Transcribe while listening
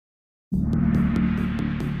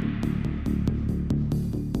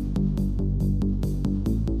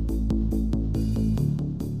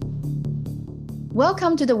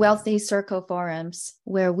Welcome to the Wealthy Circle Forums,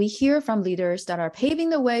 where we hear from leaders that are paving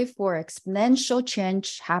the way for exponential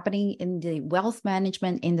change happening in the wealth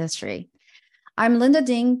management industry. I'm Linda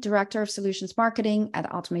Ding, Director of Solutions Marketing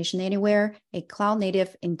at Automation Anywhere, a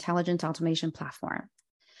cloud-native intelligent automation platform.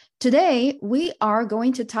 Today, we are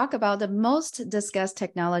going to talk about the most discussed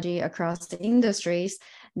technology across the industries,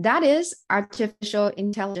 that is artificial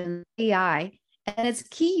intelligence, AI, and its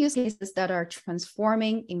key use cases that are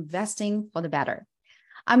transforming investing for the better.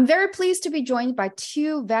 I'm very pleased to be joined by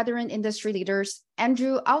two veteran industry leaders,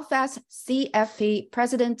 Andrew Alfaz, CFP,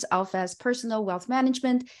 President Alfaz Personal Wealth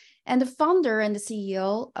Management, and the founder and the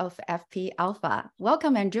CEO of FP Alpha.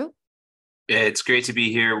 Welcome, Andrew. It's great to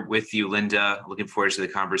be here with you, Linda. Looking forward to the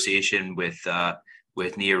conversation with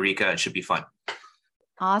Niharika. It should be fun.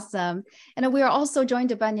 Awesome. And we are also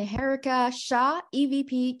joined by Niharika Shah,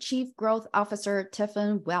 EVP, Chief Growth Officer,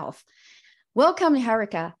 Tiffin Wealth. Welcome,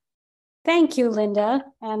 Niharika. Thank you, Linda.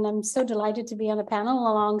 And I'm so delighted to be on the panel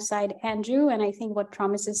alongside Andrew. And I think what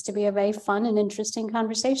promises to be a very fun and interesting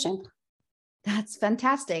conversation. That's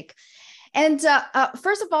fantastic. And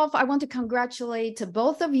first of all, I want to congratulate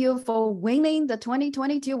both of you for winning the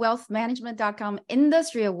 2022 WealthManagement.com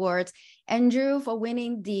Industry Awards. Andrew for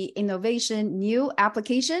winning the Innovation New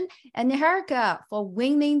Application, and Niharika for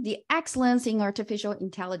winning the Excellence in Artificial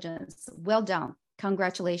Intelligence. Well done.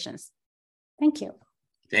 Congratulations. Thank you.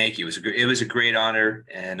 Thank you. It was a great honor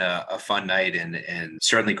and a fun night and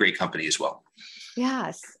certainly great company as well.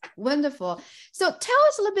 Yes, wonderful. So tell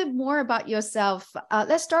us a little bit more about yourself.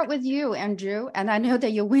 Let's start with you, Andrew. And I know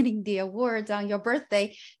that you're winning the awards on your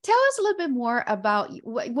birthday. Tell us a little bit more about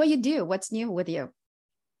what you do. What's new with you?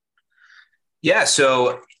 Yeah,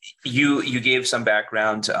 so you gave some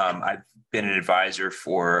background. I've been an advisor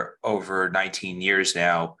for over 19 years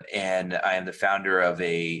now, and I am the founder of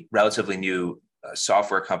a relatively new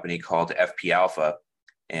software company called FP Alpha.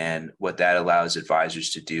 And what that allows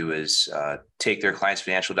advisors to do is take their clients'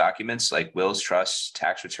 financial documents like wills, trusts,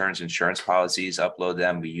 tax returns, insurance policies, upload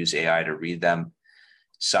them. We use AI to read them,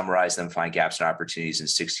 summarize them, find gaps and opportunities in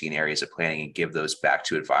 16 areas of planning, and give those back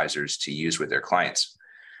to advisors to use with their clients.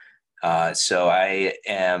 So I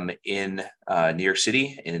am in New York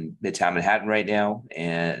City in Midtown Manhattan right now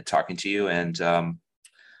and talking to you. And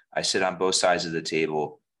I sit on both sides of the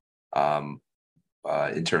table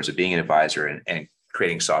in terms of being an advisor and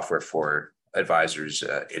creating software for advisors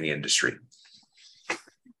in the industry.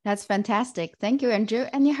 That's fantastic. Thank you, Andrew.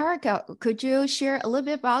 And Niharika, could you share a little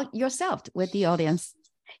bit about yourself with the audience?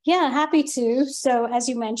 Yeah, happy to. So as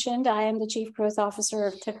you mentioned, I am the Chief Growth Officer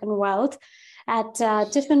of Tiffin Wealth. At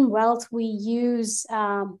Tiffin Wealth, we use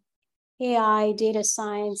AI, data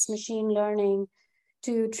science, machine learning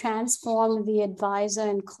to transform the advisor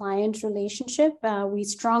and client relationship. We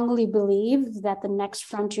strongly believe that the next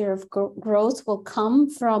frontier of growth will come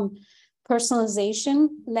from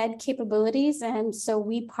personalization-led capabilities. And so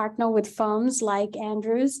we partner with firms like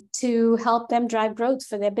Andrews to help them drive growth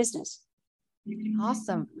for their business.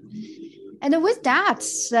 Awesome. And with that,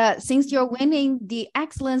 since you're winning the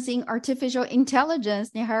Excellence in Artificial Intelligence,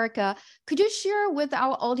 Niharika, could you share with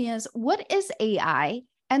our audience what is AI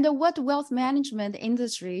and what wealth management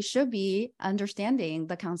industry should be understanding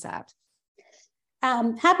the concept?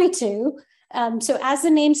 Happy to. So as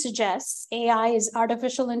the name suggests, AI is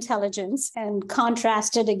artificial intelligence and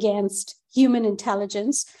contrasted against human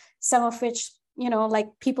intelligence, some of which like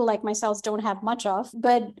people like myself don't have much of.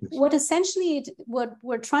 But what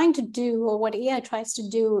we're trying to do, or what AI tries to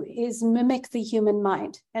do, is mimic the human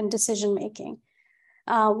mind and decision making.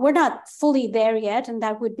 We're not fully there yet, and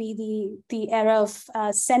that would be the era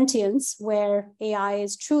of sentience, where AI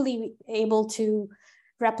is truly able to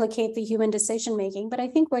replicate the human decision making. But I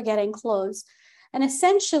think we're getting close. And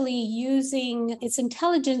essentially using its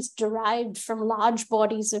intelligence derived from large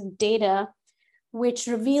bodies of data, which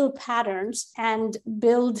reveal patterns and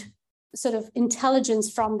build sort of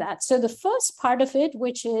intelligence from that. So the first part of it,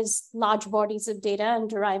 which is large bodies of data and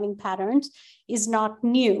deriving patterns, is not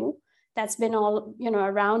new. That's been all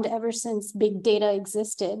around ever since big data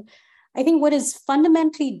existed. I think what is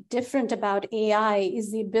fundamentally different about AI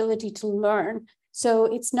is the ability to learn. So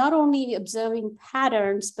it's not only observing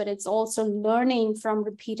patterns, but it's also learning from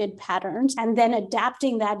repeated patterns and then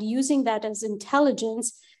adapting that, using that as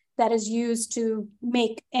intelligence that is used to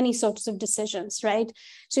make any sorts of decisions, right?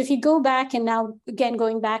 So if you go back, and now again,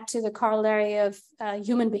 going back to the corollary of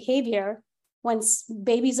human behavior, once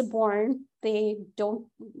babies are born, they don't,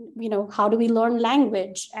 how do we learn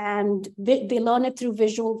language? And they learn it through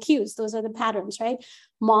visual cues. Those are the patterns, right?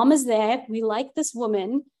 Mom is there. We like this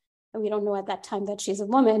woman. and we don't know at that time that she's a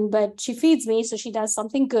woman, but she feeds me. So she does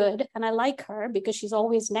something good. And I like her because she's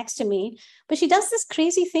always next to me. But she does this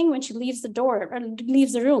crazy thing when she leaves the door or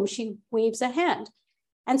leaves the room. She waves a hand.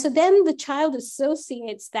 And so then the child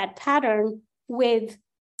associates that pattern with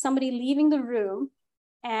somebody leaving the room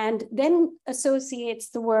and then associates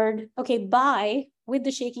the word, okay, bye, with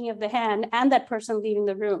the shaking of the hand and that person leaving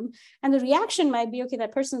the room. And the reaction might be, okay,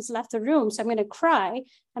 that person's left the room, so I'm going to cry,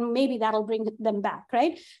 and maybe that'll bring them back,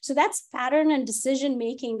 right? So that's pattern and decision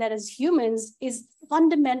making that as humans is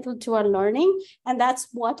fundamental to our learning. And that's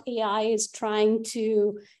what AI is trying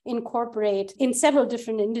to incorporate in several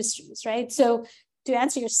different industries, right? So to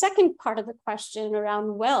answer your second part of the question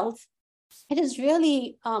around wealth, it is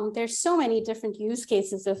really, there's so many different use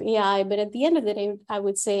cases of AI, but at the end of the day, I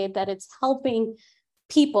would say that it's helping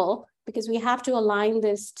people, because we have to align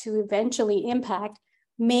this to eventually impact,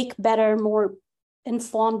 make better, more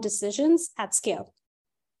informed decisions at scale.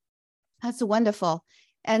 That's wonderful.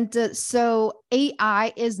 And so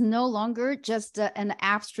AI is no longer just an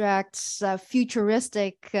abstract,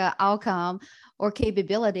 futuristic outcome or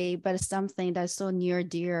capability, but it's something that's so near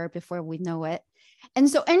dear before we know it. And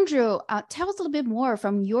so, Andrew, tell us a little bit more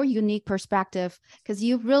from your unique perspective, because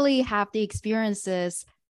you really have the experiences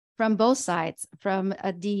from both sides, from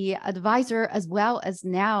the advisor as well as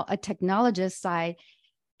now a technologist side.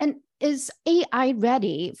 And is AI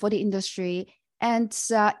ready for the industry? And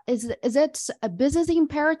is it a business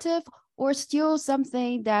imperative or still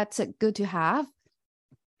something that's good to have?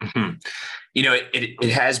 Mm-hmm.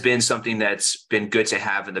 It has been something that's been good to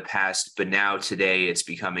have in the past, but now today it's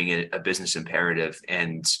becoming a business imperative,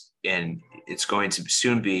 and it's going to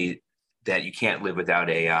soon be that you can't live without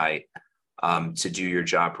AI to do your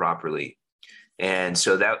job properly. And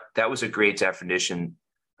so that was a great definition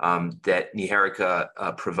that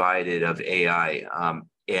Niharika provided of AI.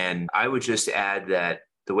 And I would just add that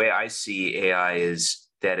the way I see AI is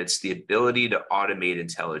that it's the ability to automate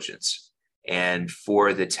intelligence, and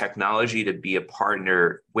for the technology to be a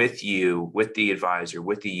partner with you, with the advisor,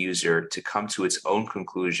 with the user, to come to its own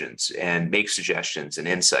conclusions and make suggestions and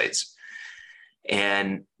insights.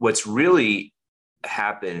 And what's really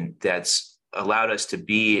happened that's allowed us to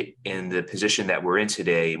be in the position that we're in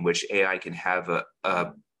today, in which AI can have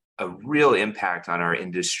a real impact on our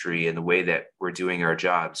industry and the way that we're doing our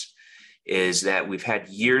jobs, is that we've had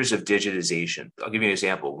years of digitization. I'll give you an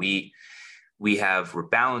example. We have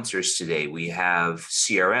rebalancers today. We have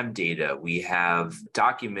CRM data. We have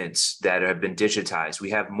documents that have been digitized.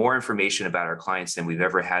 We have more information about our clients than we've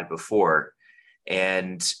ever had before.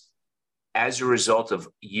 And as a result of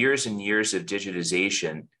years and years of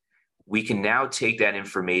digitization, we can now take that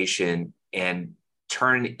information and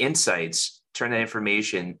turn that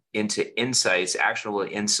information into insights, actionable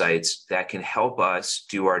insights that can help us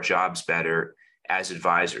do our jobs better as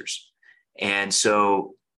advisors. And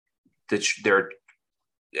so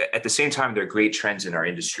at the same time, there are great trends in our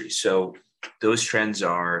industry. So those trends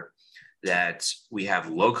are that we have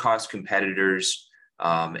low-cost competitors,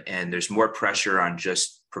 and there's more pressure on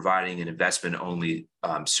just providing an investment-only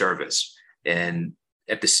service. And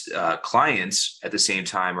clients at the same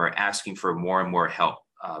time are asking for more and more help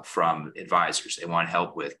from advisors. They want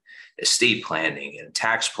help with estate planning and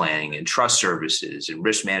tax planning and trust services and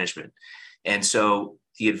risk management. And so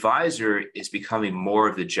the advisor is becoming more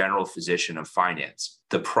of the general physician of finance.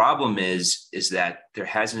 The problem is that there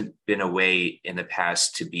hasn't been a way in the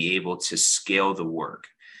past to be able to scale the work.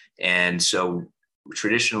 And so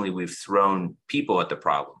traditionally, we've thrown people at the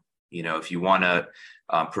problem. If you want to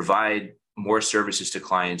provide more services to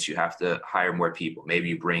clients, you have to hire more people. Maybe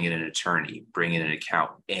you bring in an attorney, bring in an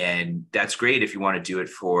accountant. And that's great if you want to do it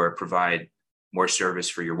provide more service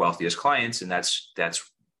for your wealthiest clients. And that's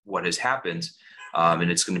what has happened.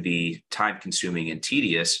 And it's going to be time consuming and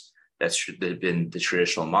tedious. That's been the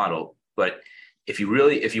traditional model. But if you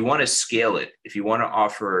want to scale it, if you want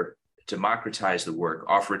to democratize the work,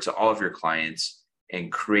 offer it to all of your clients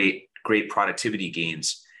and create great productivity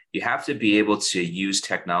gains, you have to be able to use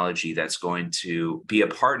technology that's going to be a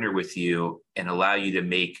partner with you and allow you to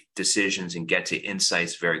make decisions and get to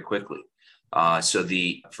insights very quickly.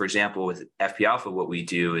 For example, with FP Alpha, what we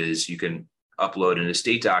do is you can upload an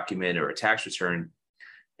estate document or a tax return,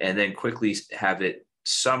 and then quickly have it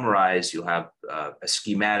summarized. You'll have a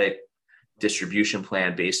schematic distribution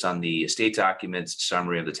plan based on the estate documents,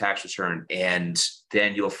 summary of the tax return, and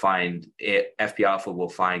then you'll find FP Alpha will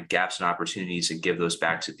find gaps and opportunities and give those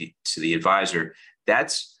back to the advisor.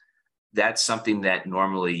 That's something that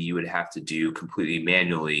normally you would have to do completely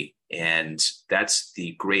manually. And that's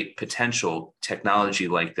the great potential technology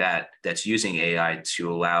like that's using AI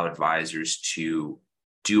to allow advisors to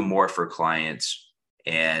do more for clients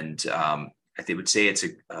And I would say it's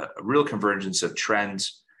a real convergence of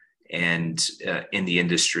trends and in the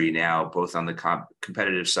industry now, both on the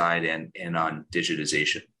competitive side and on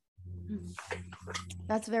digitization.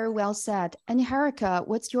 That's very well said. And Niharika,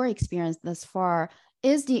 what's your experience thus far?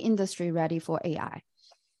 Is the industry ready for AI?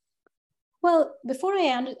 Well, before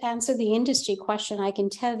I answer the industry question, I can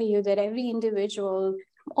tell you that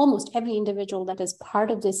almost every individual that is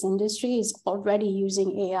part of this industry is already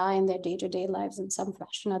using AI in their day-to-day lives in some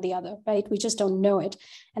fashion or the other, right? We just don't know it.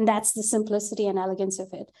 And that's the simplicity and elegance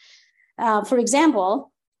of it. For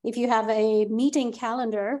example, if you have a meeting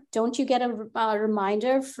calendar, don't you get a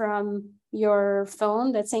reminder from your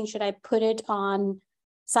phone that's saying, should I put it on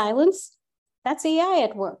silence? That's AI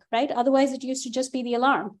at work, right? Otherwise, it used to just be the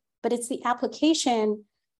alarm, but it's the application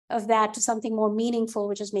of that to something more meaningful,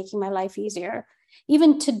 which is making my life easier.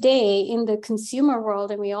 Even today in the consumer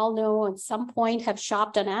world, and we all know at some point have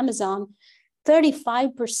shopped on Amazon,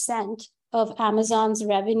 35% of Amazon's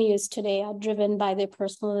revenues today are driven by their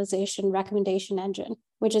personalization recommendation engine,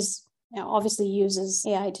 which is, obviously uses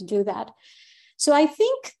AI to do that. So I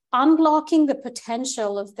think unlocking the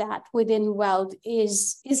potential of that within Weld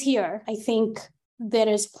is here. I think there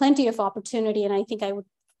is plenty of opportunity, and I think I would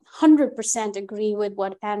 100% agree with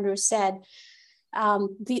what Andrew said.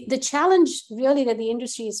 The challenge really that the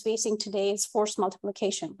industry is facing today is force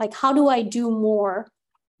multiplication. Like, how do I do more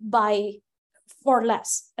for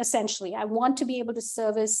less, essentially? I want to be able to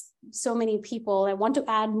service so many people. I want to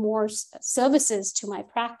add more services to my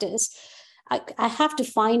practice. I have to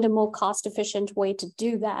find a more cost-efficient way to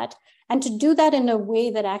do that, and to do that in a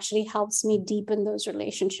way that actually helps me deepen those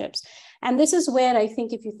relationships. And this is where I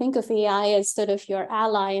think if you think of AI as sort of your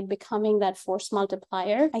ally and becoming that force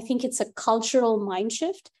multiplier, I think it's a cultural mind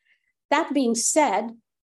shift. That being said,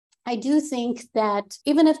 I do think that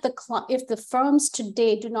even if the firms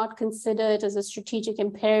today do not consider it as a strategic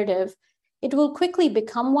imperative, it will quickly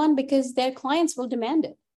become one because their clients will demand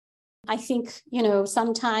it. I think,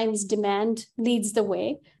 sometimes demand leads the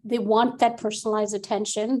way. They want that personalized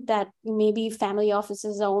attention that maybe family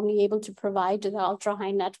offices are only able to provide to the ultra high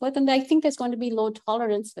net worth. And I think there's going to be low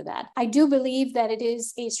tolerance for that. I do believe that it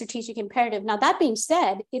is a strategic imperative. Now, that being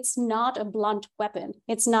said, it's not a blunt weapon.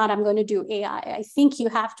 It's not, I'm going to do AI. I think you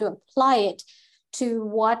have to apply it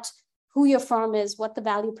to who your firm is, what the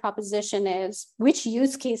value proposition is, which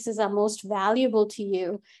use cases are most valuable to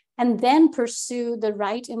you, and then pursue the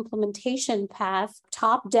right implementation path,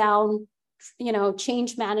 top down,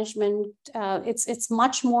 change management. It's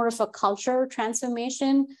much more of a culture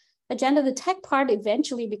transformation agenda. The tech part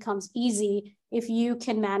eventually becomes easy if you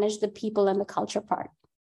can manage the people and the culture part.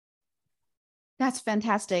 That's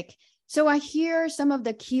fantastic. So I hear some of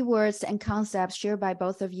the keywords and concepts shared by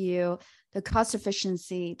both of you: the cost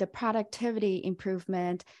efficiency, the productivity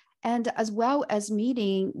improvement, and as well as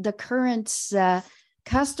meeting the current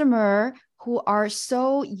customer who are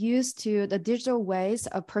so used to the digital ways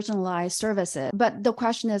of personalized services. But the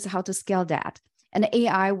question is how to scale that. And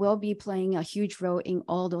AI will be playing a huge role in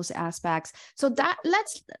all those aspects. So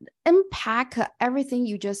let's unpack everything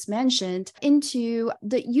you just mentioned into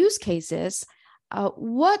the use cases.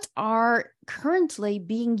 What are currently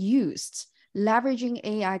being used, leveraging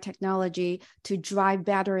AI technology to drive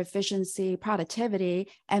better efficiency, productivity,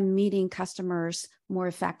 and meeting customers more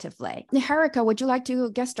effectively? Niharika, would you like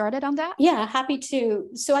to get started on that? Yeah, happy to.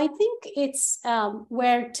 So I think it's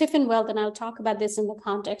where Tiffin Weld, and I'll talk about this in the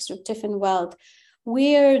context of Tiffin Weld,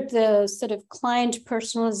 we're the sort of client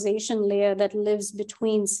personalization layer that lives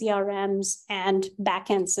between CRMs and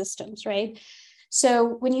backend systems, right? So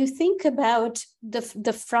when you think about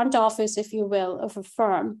the front office, if you will, of a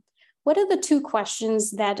firm, what are the two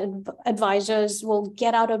questions that advisors will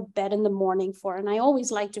get out of bed in the morning for? And I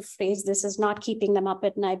always like to phrase this as not keeping them up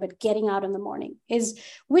at night, but getting out in the morning, is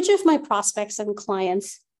which of my prospects and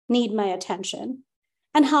clients need my attention?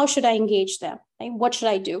 And how should I engage them? Right? What should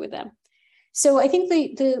I do with them? So I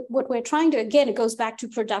think what we're trying to, again, it goes back to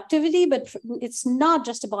productivity, but it's not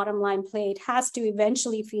just a bottom line play. It has to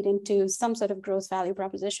eventually feed into some sort of growth value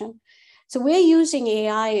proposition. So we're using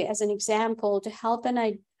AI as an example to help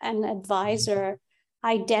an advisor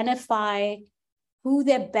identify who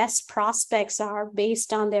their best prospects are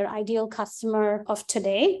based on their ideal customer of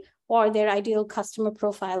today or their ideal customer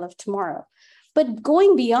profile of tomorrow. But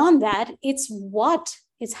going beyond that, it's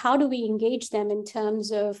how do we engage them in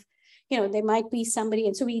terms of, there might be somebody.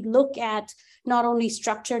 And so we look at not only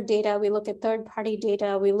structured data, we look at third-party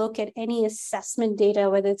data, we look at any assessment data,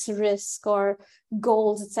 whether it's risk or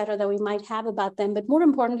goals, et cetera, that we might have about them. But more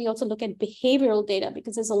importantly, also look at behavioral data,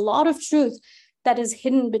 because there's a lot of truth that is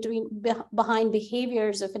hidden behind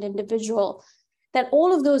behaviors of an individual. that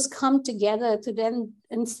all of those come together to then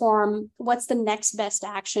inform what's the next best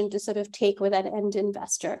action to sort of take with that end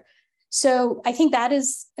investor. So I think that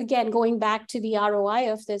is, again, going back to the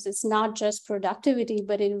ROI of this, it's not just productivity,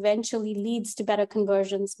 but it eventually leads to better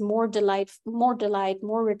conversions, more delight,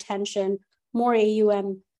 more retention, more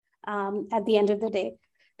AUM at the end of the day.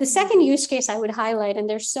 The second use case I would highlight, and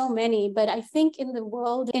there's so many, but I think in the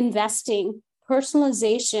world of investing,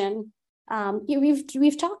 personalization,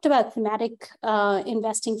 we've talked about thematic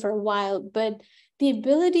investing for a while, but the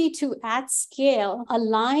ability to, at scale,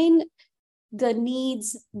 align the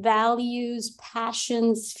needs, values,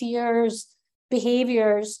 passions, fears,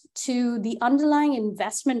 behaviors to the underlying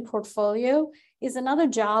investment portfolio is another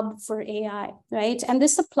job for AI, right? And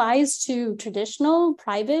this applies to traditional,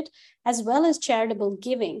 private, as well as charitable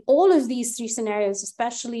giving. All of these three scenarios,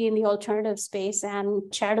 especially in the alternative space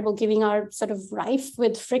and charitable giving, are sort of rife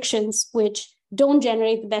with frictions, which don't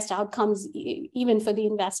generate the best outcomes, even for the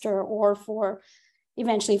investor or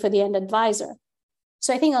eventually for the end advisor.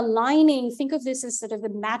 So I think think of this as sort of the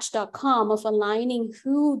Match.com of aligning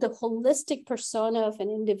who the holistic persona of an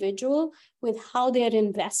individual with how they're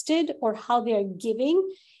invested or how they're giving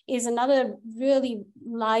is another really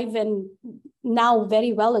live and now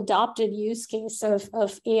very well adopted use case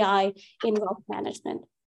of AI in wealth management.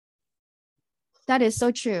 That is so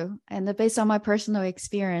true. And based on my personal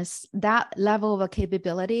experience, that level of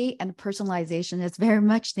capability and personalization is very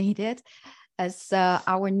much needed as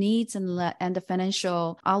our needs and the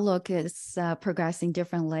financial outlook is progressing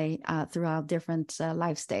differently throughout different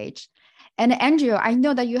life stage. And Andrew, I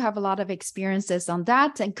know that you have a lot of experiences on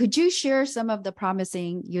that. And could you share some of the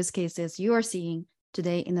promising use cases you are seeing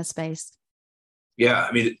today in the space? Yeah,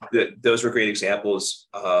 I mean, those were great examples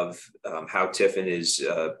of how TIFIN is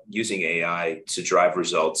using AI to drive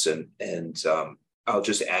results. And I'll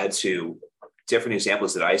just add to different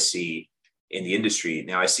examples that I see in the industry.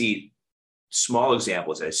 Now, I see small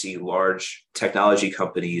examples. I see large technology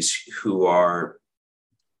companies who are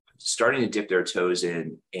starting to dip their toes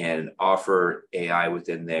in and offer AI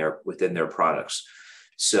within their products.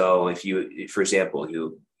 So if you, for example,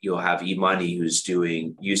 you'll have eMoney who's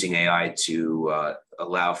using AI to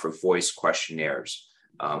allow for voice questionnaires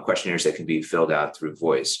that can be filled out through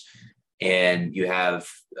voice. And you have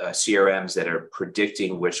CRMs that are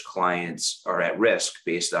predicting which clients are at risk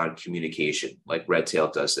based on communication, like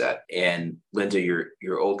Redtail does that. And Linda,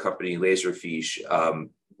 your old company, Laserfiche,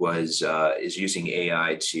 is using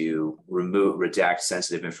AI to redact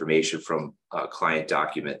sensitive information from client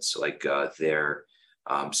documents, like their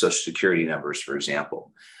social security numbers, for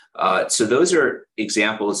example. So those are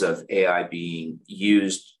examples of AI being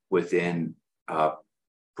used within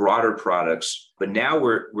broader products, but now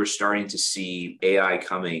we're starting to see AI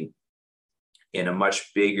coming in a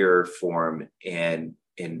much bigger form, and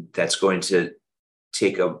that's going to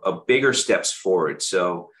take a bigger steps forward.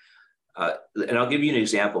 So, and I'll give you an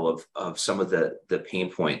example of some of the pain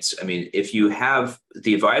points. I mean, if you have what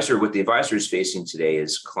the advisor is facing today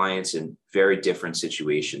is clients in very different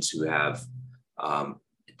situations who have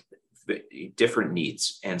different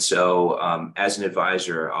needs. And so as an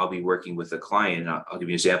advisor, I'll be working with a client. I'll give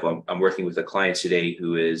you an example. I'm working with a client today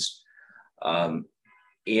who is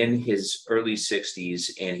in his early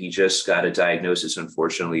 60s, and he just got a diagnosis,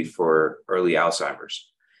 unfortunately, for early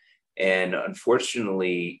Alzheimer's. And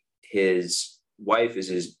unfortunately, his wife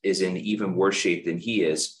is in even worse shape than he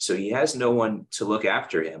is. So he has no one to look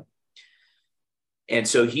after him. And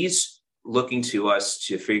so he's looking to us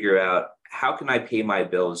to figure out, how can I pay my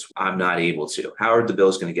bills? I'm not able to. How are the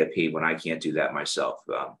bills going to get paid when I can't do that myself?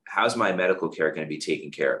 How's my medical care going to be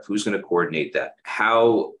taken care of? Who's going to coordinate that?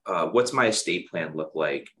 What's my estate plan look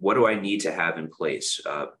like? What do I need to have in place?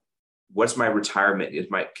 What's my retirement?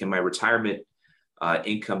 Can my retirement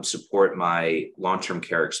income support my long-term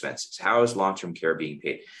care expenses? How is long-term care being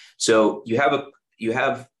paid? So you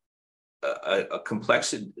have a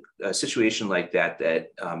complex situation like that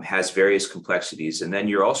has various complexities. And then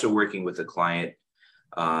you're also working with a client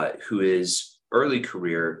who is early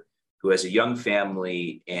career, who has a young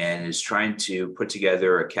family and is trying to put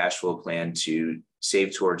together a cash flow plan to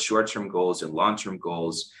save towards short-term goals and long-term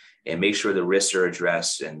goals and make sure the risks are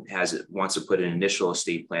addressed, and wants to put an initial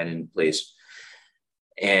estate plan in place,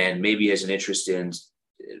 and maybe has an interest in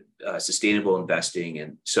sustainable investing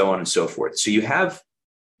and so on and so forth. So you have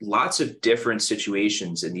lots of different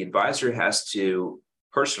situations, and the advisor has to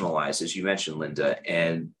personalize, as you mentioned, Linda,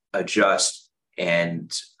 and adjust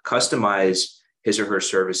and customize his or her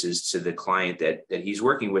services to the client that he's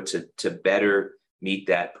working with to better meet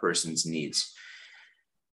that person's needs.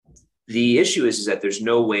 The issue is that there's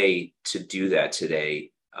no way to do that today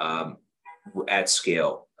at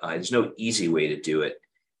scale. There's no easy way to do it.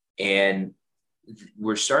 And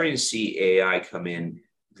we're starting to see AI come in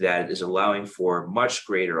that is allowing for much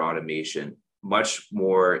greater automation, much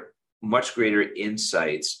greater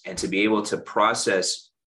insights, and to be able to process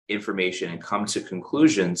information and come to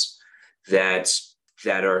conclusions that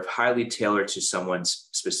are highly tailored to someone's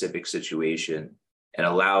specific situation, and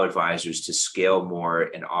allow advisors to scale more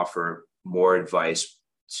and offer more advice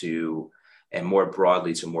to and more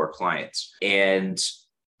broadly to more clients. And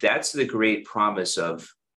that's the great promise of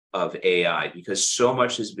AI, because so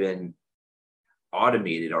much has been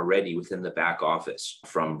automated already within the back office,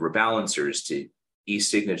 from rebalancers to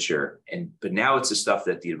e-signature. But now it's the stuff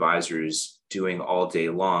that the advisor is doing all day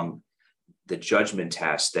long, the judgment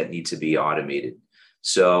tasks that need to be automated.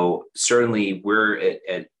 So certainly we're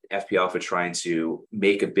at FP Alpha trying to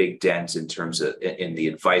make a big dent in terms of in the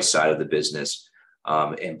advice side of the business,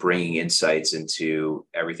 and bringing insights into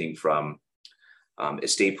everything from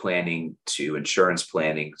estate planning to insurance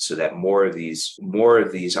planning, so that more of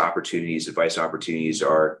these opportunities, advice opportunities,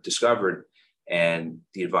 are discovered, and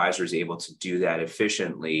the advisor is able to do that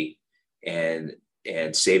efficiently and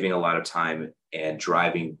saving a lot of time and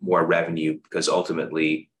driving more revenue, because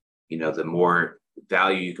ultimately, the more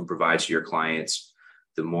value you can provide to your clients,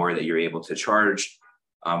 the more that you're able to charge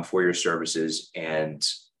for your services, and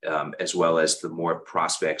as well as the more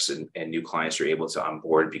prospects and new clients you're able to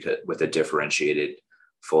onboard with a differentiated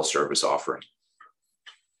full service offering.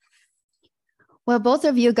 Well, both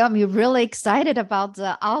of you got me really excited about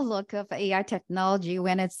the outlook of AI technology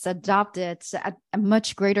when it's adopted at a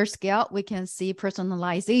much greater scale. We can see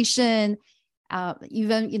personalization,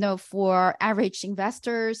 even for average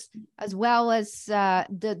investors, as well as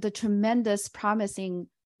the tremendous promising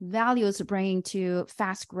values bringing to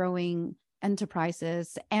fast-growing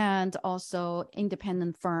enterprises and also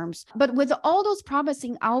independent firms. But with all those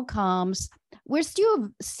promising outcomes, we're still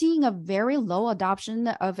seeing a very low adoption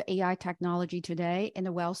of AI technology today in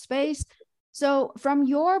the wealth space. So from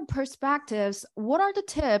your perspectives, what are the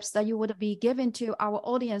tips that you would be giving to our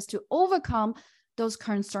audience to overcome those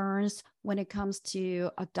concerns when it comes to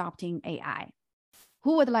adopting AI?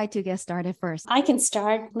 Who would like to get started first? I can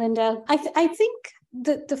start, Linda. I think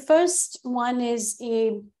the first one is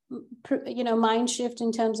a mind shift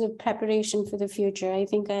in terms of preparation for the future. I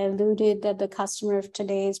think I alluded that the customer of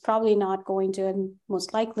today is probably not going to, and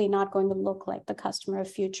most likely not going to, look like the customer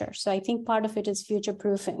of future. So I think part of it is future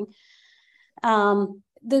proofing.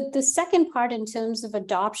 The second part in terms of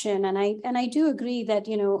adoption, and I do agree that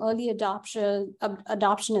early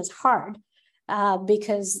adoption is hard.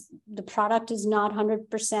 Because the product is not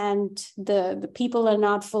 100%, the people are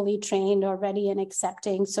not fully trained or ready and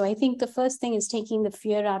accepting. So I think the first thing is taking the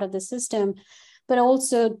fear out of the system, but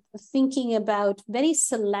also thinking about very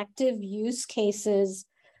selective use cases,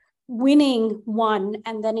 winning one,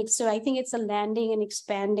 and then so I think it's a landing and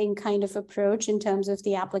expanding kind of approach in terms of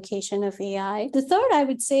the application of AI. The third I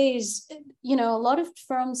would say is, a lot of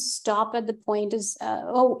firms stop at the point is,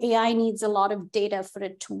 AI needs a lot of data for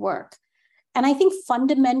it to work. And I think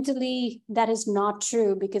fundamentally that is not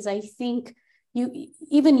true, because I think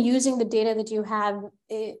even using the data that you have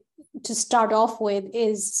to start off with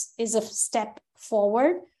is a step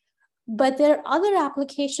forward. But there are other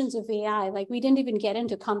applications of AI, like we didn't even get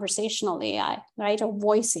into conversational AI, right? Or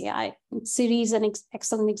voice AI. Siri is an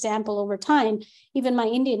excellent example over time. Even my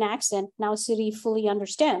Indian accent, now Siri fully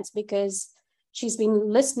understands because she's been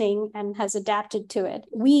listening and has adapted to it.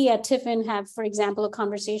 We at Tiffin have, for example, a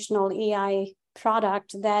conversational AI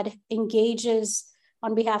product that engages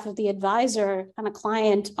on behalf of the advisor and a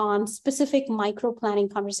client on specific micro planning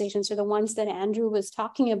conversations. So the ones that Andrew was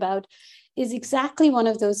talking about is exactly one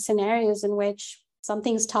of those scenarios in which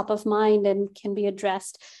something's top of mind and can be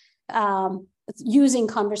addressed using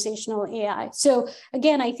conversational AI. So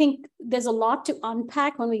again, I think there's a lot to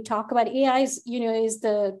unpack when we talk about AI. Is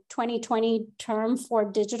the 2020 term for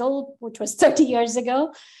digital, which was 30 years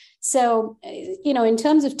ago. So, in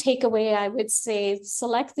terms of takeaway, I would say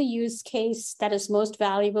select the use case that is most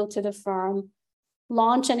valuable to the firm,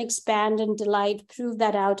 launch and expand and delight, prove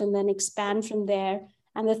that out, and then expand from there.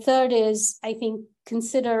 And the third is, I think,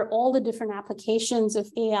 consider all the different applications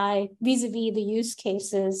of AI vis-a-vis the use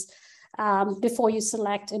cases before you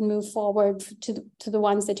select and move forward to the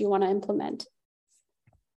ones that you want to implement.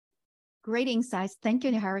 Great insights. Thank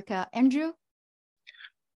you, Niharika. Andrew?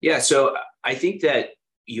 Yeah, so I think that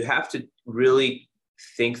you have to really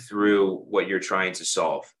think through what you're trying to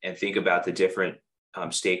solve and think about the different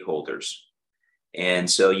stakeholders. And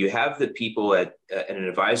so you have the people at an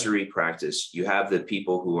advisory practice, you have the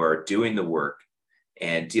people who are doing the work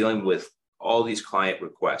and dealing with all these client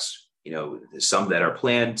requests, some that are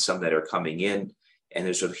planned, some that are coming in, And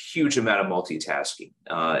there's a huge amount of multitasking,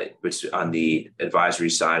 which on the advisory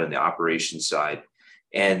side, on the operations side.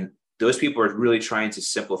 And those people are really trying to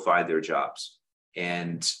simplify their jobs.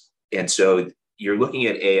 And so you're looking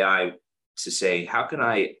at AI to say, how can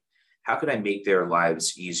I make their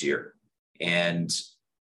lives easier? And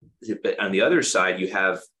on the other side, you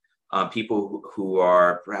have people who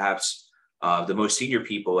are perhaps the most senior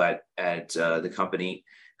people at the company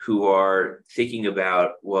who are thinking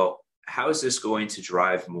about, well, how is this going to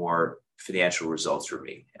drive more financial results for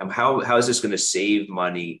me? How is this going to save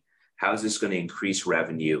money? How is this going to increase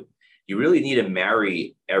revenue? You really need to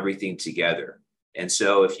marry everything together. And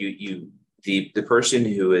so if the person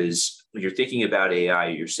who is, when you're thinking about AI,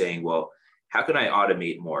 you're saying, well, how can I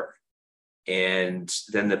automate more? And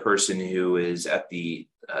then the person who is at the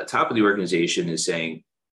top of the organization is saying,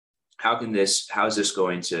 how is this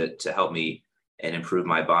going to help me and improve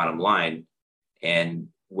my bottom line? And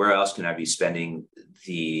where else can I be spending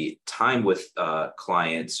the time with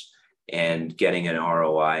clients and getting an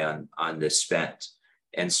ROI on this spend?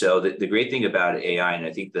 And so the great thing about AI, and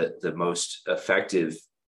I think that the most effective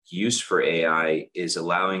use for AI is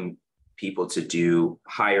allowing people to do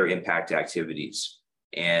higher impact activities.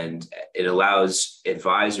 And it allows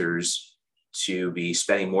advisors to be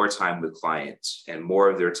spending more time with clients and more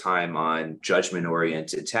of their time on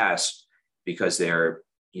judgment-oriented tasks, because they're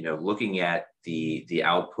looking at the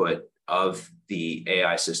output of the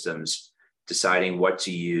AI systems, deciding what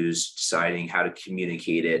to use, deciding how to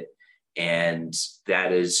communicate it. And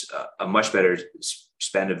that is a much better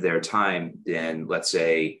spend of their time than, let's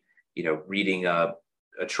say, reading a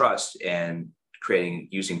trust and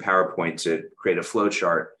using PowerPoint to create a flow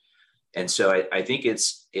chart. And so I think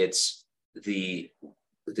it's the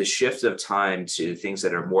shift of time to things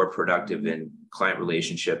that are more productive in client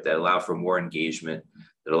relationship, that allow for more engagement,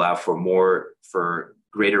 that allow for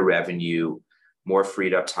greater revenue, more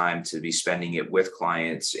freed up time to be spending it with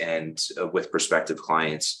clients and with prospective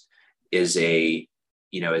clients, is a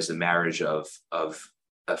marriage of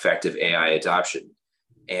effective AI adoption.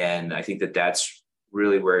 And I think that that's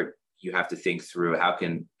really where you have to think through, how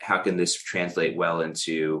can this translate well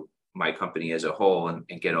into my company as a whole, and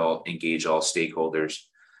engage all stakeholders,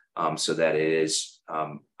 so that it is,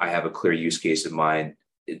 I have a clear use case in mind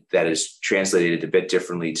that is translated a bit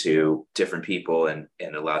differently to different people, and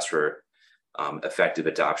allows for effective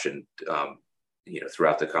adoption,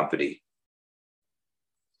 throughout the company.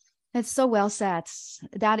 That's so well said.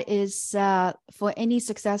 That is, for any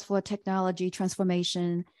successful technology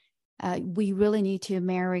transformation, we really need to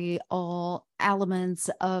marry all elements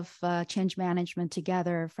of change management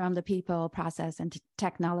together, from the people, process, and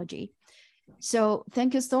technology. So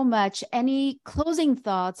thank you so much. Any closing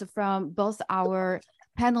thoughts from both our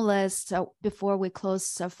panelists before we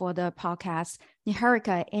close for the podcast?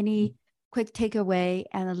 Niharika, any quick takeaway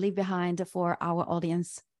and leave behind for our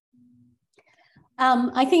audience?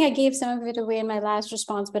 I think I gave some of it away in my last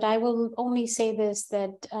response, but I will only say this,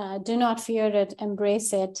 that do not fear it,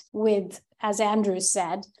 embrace it with, as Andrew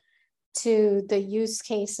said, to the use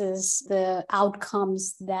cases, the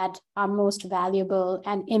outcomes that are most valuable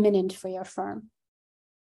and imminent for your firm.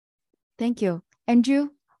 Thank you. Andrew?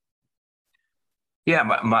 Yeah,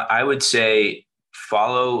 I would say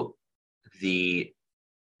follow AI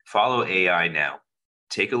now.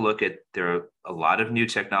 Take a look at, there are a lot of new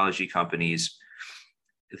technology companies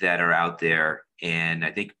that are out there. And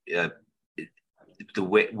I think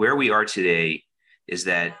where we are today is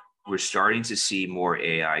that we're starting to see more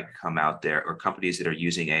AI come out there, or companies that are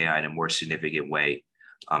using AI in a more significant way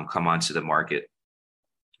come onto the market.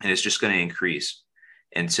 And it's just going to increase.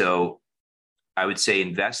 And so I would say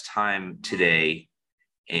invest time today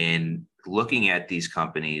in looking at these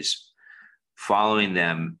companies, following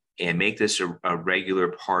them, and make this a regular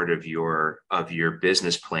part of your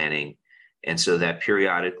business planning. And so that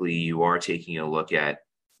periodically you are taking a look at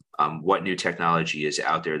what new technology is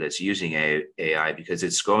out there that's using AI, because you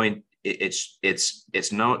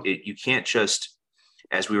can't just,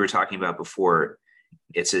 as we were talking about before,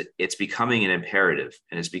 it's becoming an imperative,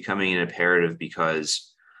 and it's becoming an imperative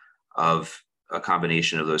because of a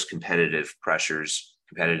combination of those competitive pressures,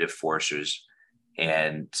 competitive forces,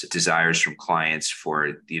 and desires from clients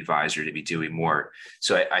for the advisor to be doing more.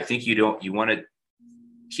 So I think you want to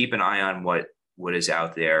keep an eye on what is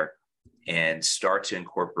out there and start to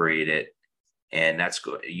incorporate it. And that's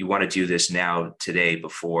good. You want to do this now, today,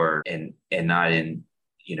 before, and not in,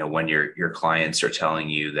 when your clients are telling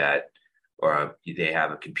you that, or they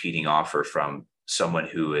have a competing offer from someone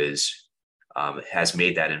who has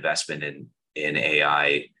made that investment in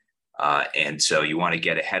AI. And so you want to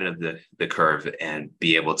get ahead of the curve and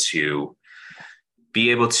be able to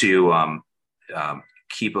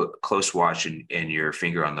keep a close watch and your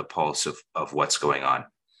finger on the pulse of what's going on.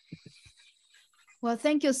 Well,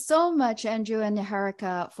 thank you so much, Andrew and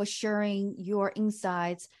Niharika, for sharing your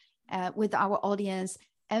insights with our audience.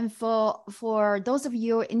 And for those of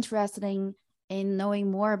you interested in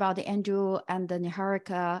knowing more about Andrew and the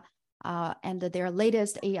Niharika and their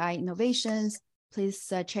latest AI innovations,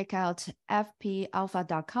 please check out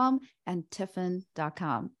fpalpha.com and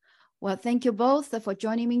tiffin.com. Well, thank you both for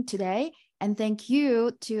joining me today. And thank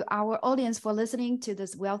you to our audience for listening to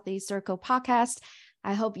this Wealthy Circle podcast.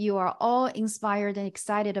 I hope you are all inspired and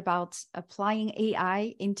excited about applying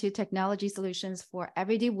AI into technology solutions for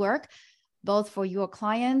everyday work, both for your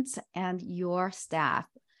clients and your staff.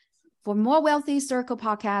 For more Wealthy Circle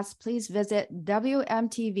podcasts, please visit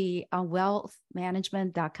WMTV on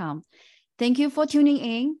wealthmanagement.com. Thank you for tuning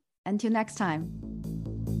in. Until next time.